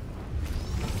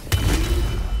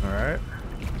 Alright.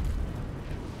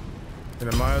 And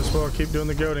I might as well keep doing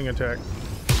the goading attack.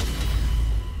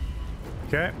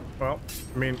 Okay, well,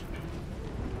 I mean,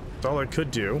 that's all I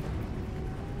could do.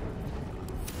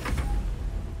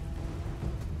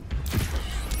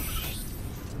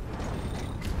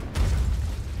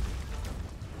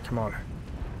 Come on.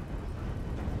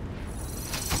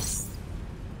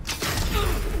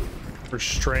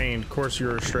 Restrained. Of course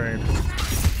you're restrained.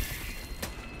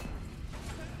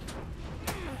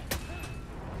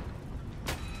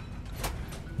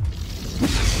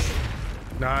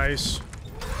 Nice.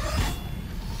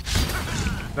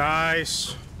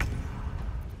 Nice.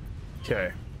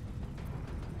 Okay.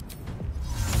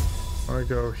 I'm gonna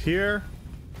go here.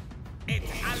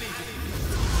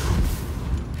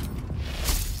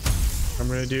 I'm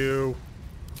gonna do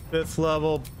 5th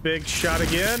level big shot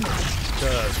again.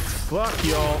 Cause fuck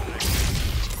y'all.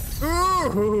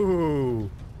 Ooh.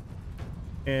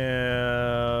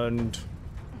 And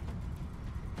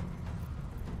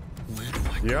Where do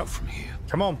I go from here?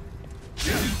 come on.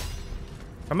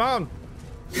 Come on.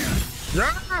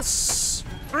 Yes.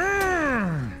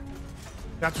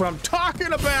 That's what I'm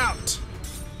talking about.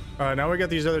 All right, now we got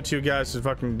these other 2 guys to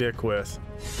fucking dick with.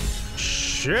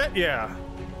 Shit, yeah.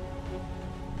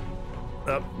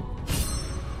 Up.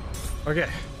 Okay.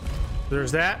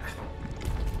 There's that.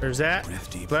 There's that.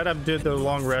 Glad I did the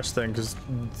long rest thing, because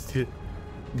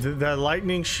the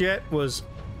lightning shit was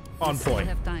on point.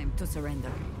 Have time to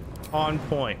surrender. On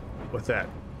point with that.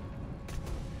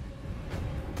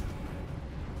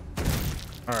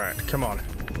 All right, come on.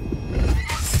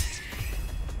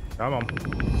 Come on.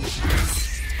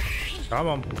 Come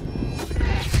on.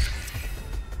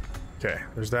 Okay,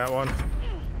 there's that one.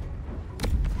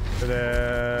 And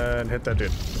then hit that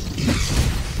dude.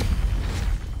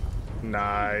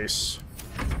 Nice.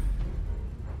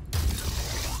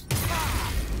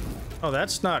 Oh,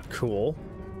 that's not cool.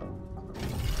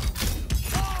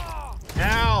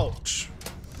 Ouch.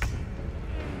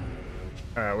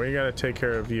 All right, we gotta take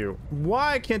care of you.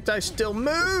 Why can't I still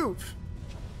move?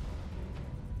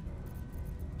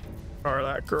 Or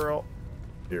that girl.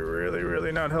 You're really,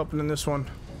 really not helping in this one.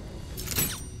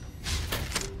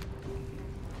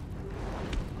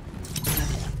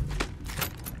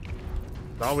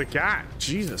 All we got.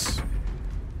 Jesus.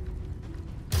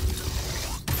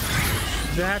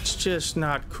 That's just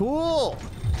not cool.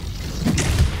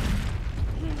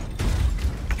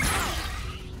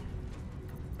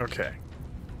 Okay.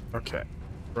 Okay.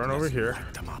 Run over here.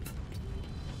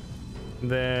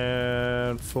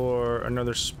 Then for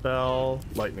another spell,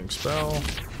 lightning spell.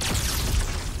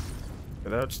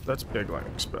 That's big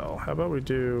lightning spell. How about we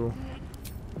do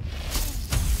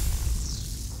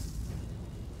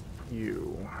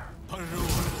you?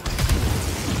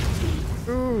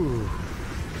 Ooh.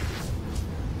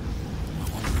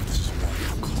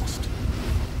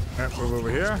 Alright, move over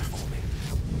here.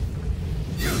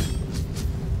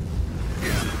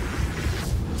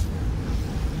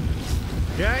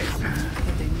 Okay.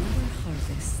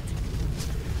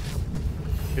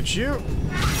 It's you.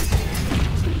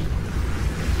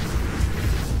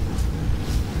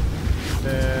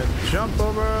 Then jump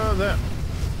over there.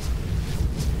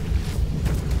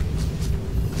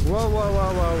 Whoa, whoa,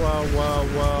 whoa, whoa, whoa, whoa,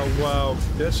 whoa, whoa.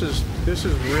 This is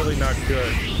really not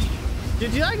good.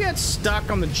 Did I get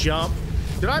stuck on the jump?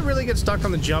 Did I really get stuck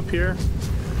on the jump here?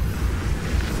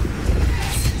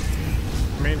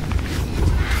 I mean,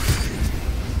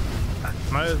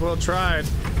 might as well tried.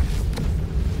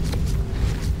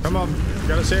 Come on,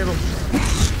 gotta save him.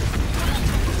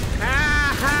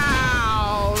 Ouch!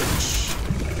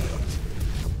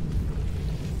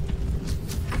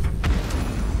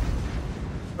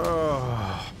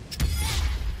 Oh.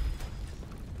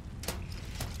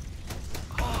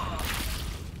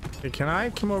 Hey, can I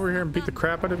come over here and beat the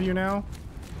crap out of you now?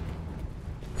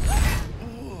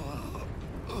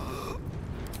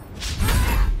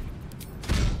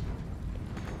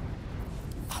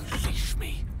 Unleash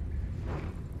me.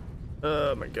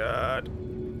 Oh my god.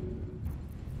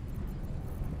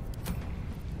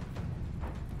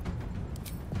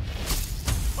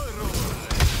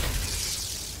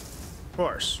 Of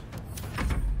course.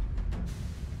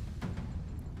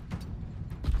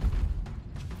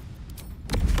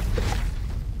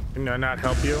 Can I not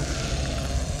help you?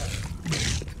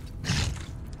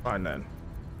 Fine then.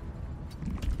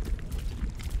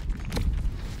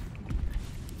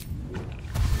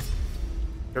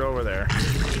 Get over there.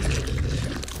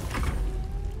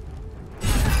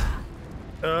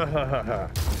 Ha ha ha.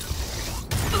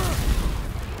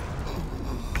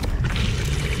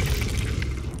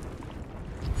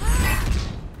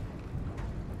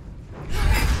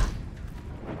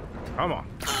 Come on.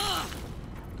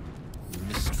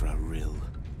 Mistra Rill.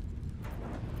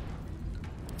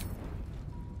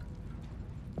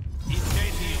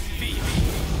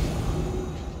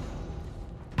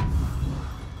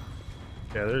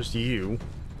 Yeah, there's you.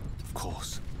 Of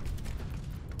course.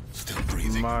 Still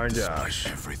breathing. My despite gosh.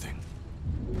 Everything.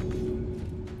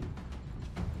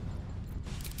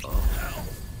 Oh, hell.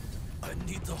 I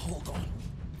need to hold on.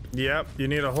 Yep, you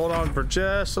need to hold on for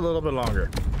just a little bit longer.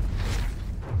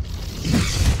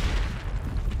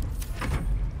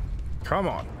 Come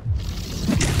on.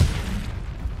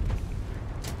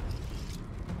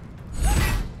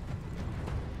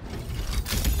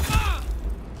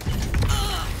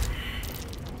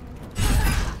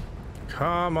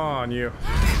 Come on, you.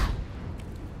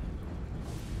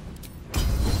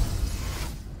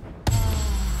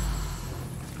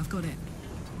 I've got it.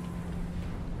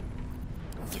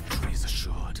 Victory is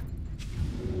assured.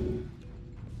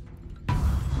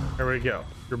 There we go.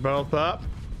 You're both up.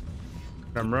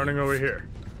 I'm running over here.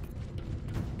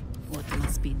 What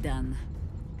must be done?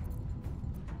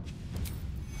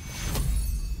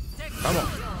 Come on.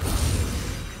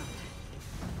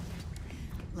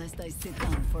 Lest I sit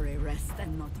down for a rest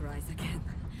and not rise again.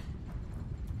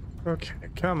 Okay,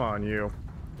 come on, you.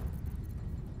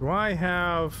 Do I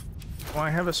have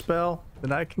a spell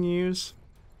that I can use?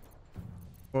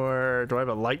 Or do I have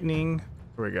a lightning?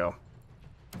 Here we go.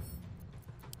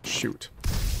 Shoot.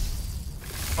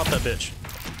 Pop that bitch.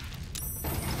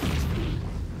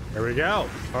 There we go.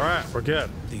 All right, we're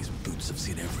good. These boots have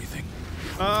seen everything.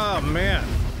 Oh man,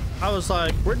 I was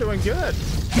like, we're doing good.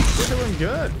 We're doing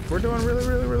good. We're doing really,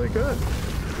 really, really good.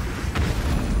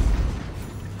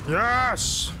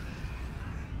 Yes.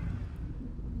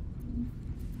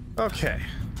 Okay.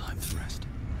 Time for rest.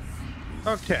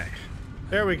 Okay.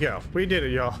 There we go. We did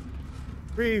it, y'all.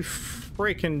 We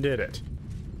freaking did it.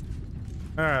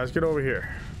 All right, let's get over here.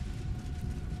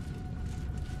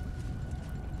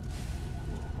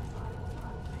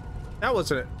 That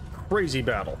was a crazy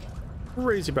battle.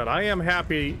 Crazy battle. I am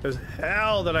happy as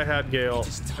hell that I had Gale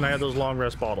and I had those long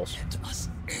rest bottles. Let us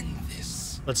end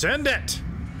this. Let's end it.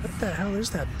 What the hell is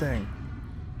that thing?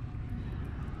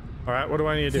 All right, what do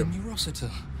I need to The do? Neurosita.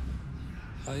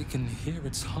 I can hear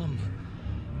its hum.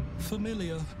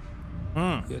 Familiar,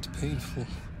 yet painful.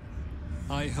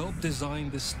 I helped design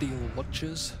the steel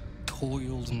watches,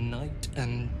 toiled night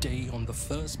and day on the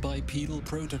first bipedal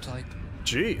prototype.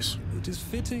 Jeez. It is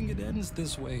fitting it ends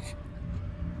this way.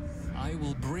 I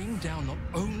will bring down not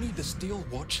only the steel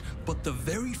watch, but the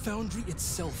very foundry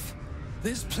itself.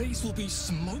 This place will be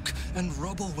smoke and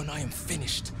rubble when I am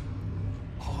finished.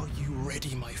 Are you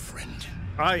ready, my friend?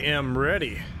 I am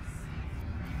ready.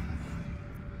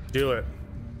 Do it.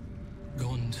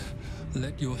 Gond,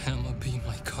 let your hammer be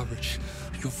my courage,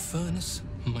 your furnace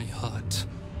my heart.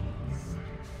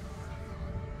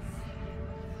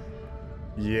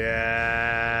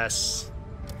 Yes.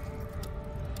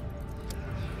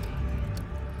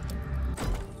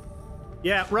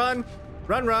 Yeah, run.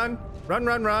 Run, run. Run,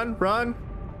 run, run, run.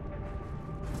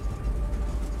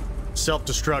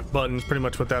 Self-destruct button's pretty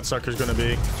much what that sucker's gonna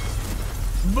be.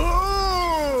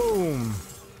 Boom!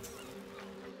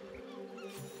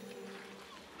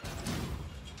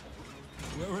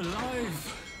 We're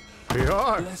alive! We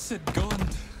are. Blessed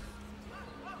Gond!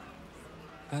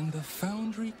 And the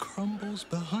foundry crumbles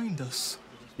behind us.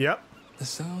 Yep. The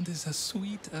sound is as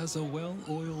sweet as a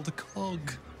well-oiled clog.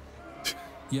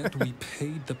 Yet we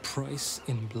paid the price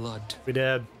in blood. We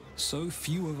did. So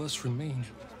few of us remain.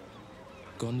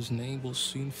 Gond's name will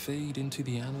soon fade into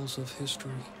the annals of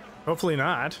history. Hopefully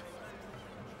not.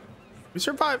 We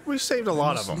survived. We saved a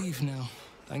lot of them. Leave now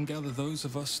and gather those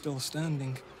of us still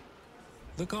standing.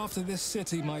 Look after this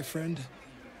city, my friend.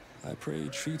 I pray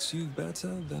it treats you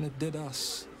better than it did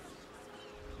us.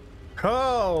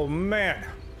 Oh man.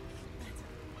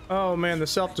 Oh man, the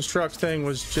self-destruct thing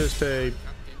was just a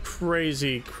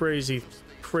crazy, crazy,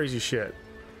 crazy shit.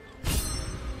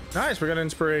 Nice, we got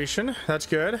inspiration. That's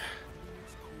good.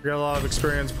 We got a lot of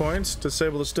experience points.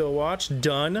 Disable the steel watch.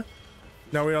 Done.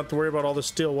 Now we don't have to worry about all the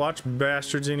steel watch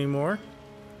bastards anymore.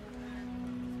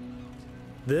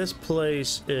 This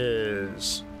place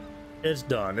is... It's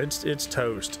done. It's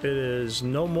toast. It is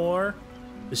no more.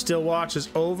 The steel watch is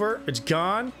over. It's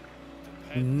gone.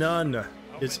 None.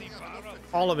 It's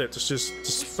all of it is just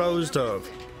disposed of.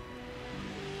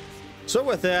 So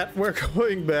with that, we're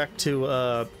going back to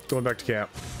camp. Going back to camp.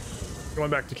 Going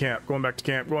back to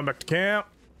camp. Going back to camp.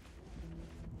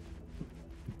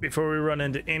 Before we run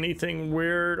into anything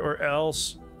weird or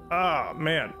else. Ah,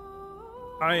 man.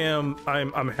 I'm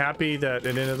happy that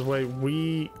it ended the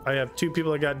way I have 2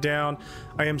 people that got down.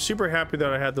 I am super happy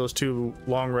that I had those 2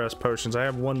 long rest potions. I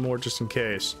have one more just in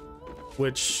case,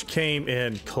 which came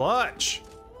in clutch.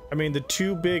 I mean, the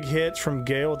 2 big hits from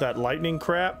Gale with that lightning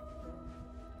crap.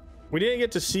 We didn't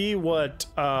get to see what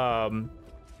that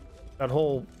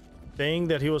whole thing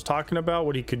that he was talking about,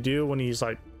 what he could do when he's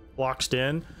like locked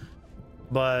in.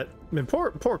 But I mean,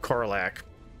 poor Karlach.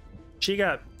 She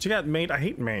got Maine. I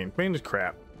hate Maine. Maine is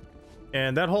crap.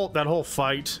 And that whole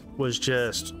fight was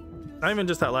just, not even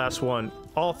just that last one.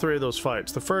 All 3 of those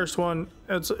fights. The first one,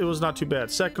 it was not too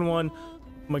bad. Second one, oh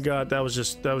my god, that was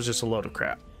just a load of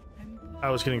crap.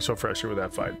 I was getting so frustrated with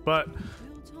that fight. But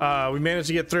we managed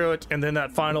to get through it. And then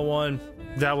that final one,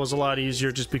 that was a lot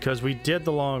easier just because we did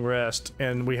the long rest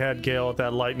and we had Gale at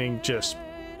that lightning just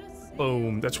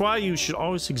Boom. That's why you should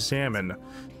always examine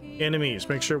enemies.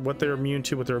 Make sure what they're immune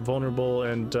to, what they're vulnerable,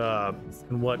 and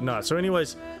whatnot. So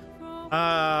anyways,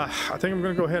 I think I'm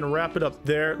gonna go ahead and wrap it up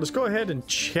there. Let's go ahead and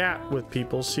chat with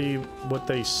people, see what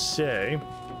they say.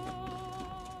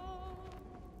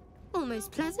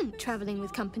 Almost pleasant traveling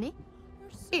with company,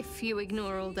 if you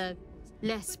ignore all the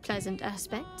less pleasant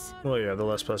aspects. Well, yeah, the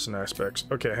less pleasant aspects.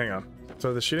 Okay, hang on.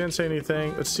 So she didn't say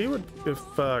anything. Let's see what if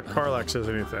Karlak says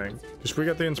anything, because we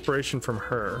got the inspiration from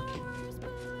her.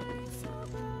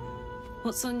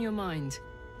 What's on your mind?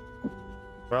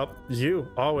 Well, you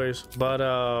always. But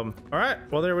all right.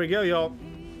 Well, there we go, y'all.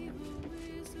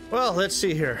 Well, let's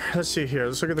see here. Let's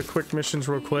look at the quick missions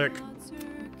real quick.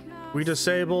 We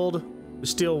disabled the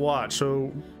steel watch,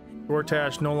 so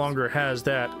Gortash no longer has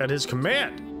that at his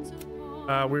command.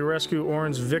 We rescue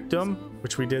Orin's victim,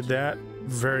 which we did that.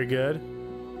 Very good.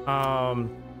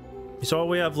 So all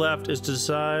we have left is we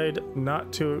decide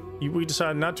not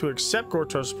to accept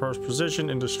Gortash's position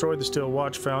and destroy the Steel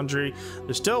Watch Foundry.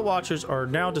 The Steel Watchers are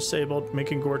now disabled,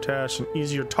 making Gortash an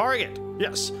easier target.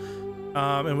 Yes.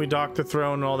 And we dock the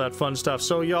throne and all that fun stuff.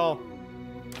 So y'all,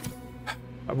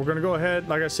 we're gonna go ahead,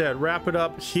 like I said, wrap it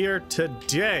up here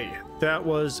today. That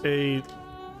was a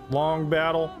long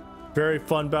battle, very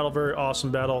fun battle, very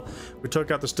awesome battle. We took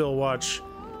out the Steel Watch,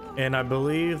 and I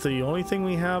believe the only thing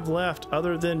we have left,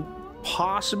 other than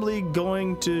possibly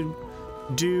going to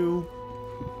do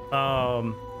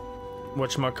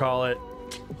whatchamacallit,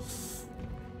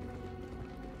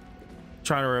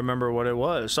 trying to remember what it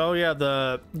was. Oh yeah,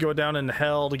 the go down in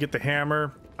hell to get the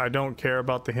hammer. I don't care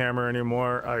about the hammer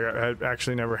anymore. I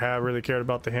actually never have really cared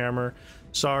about the hammer.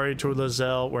 Sorry to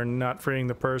Lizelle, we're not freeing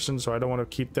the person, so I don't want to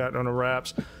keep that on the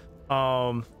wraps.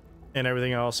 And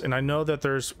everything else. And I know that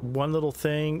there's one little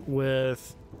thing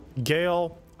with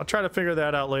Gale. I'll try to figure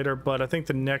that out later, but I think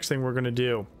the next thing we're going to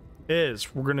do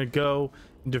is we're going to go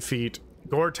defeat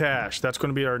Gortash. That's going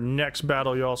to be our next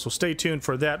battle, y'all, so stay tuned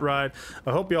for that ride.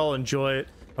 I hope you all enjoy it.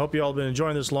 I hope you all have been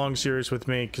enjoying this long series with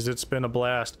me, because it's been a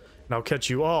blast, and I'll catch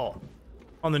you all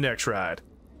on the next ride.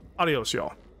 Adios,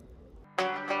 y'all.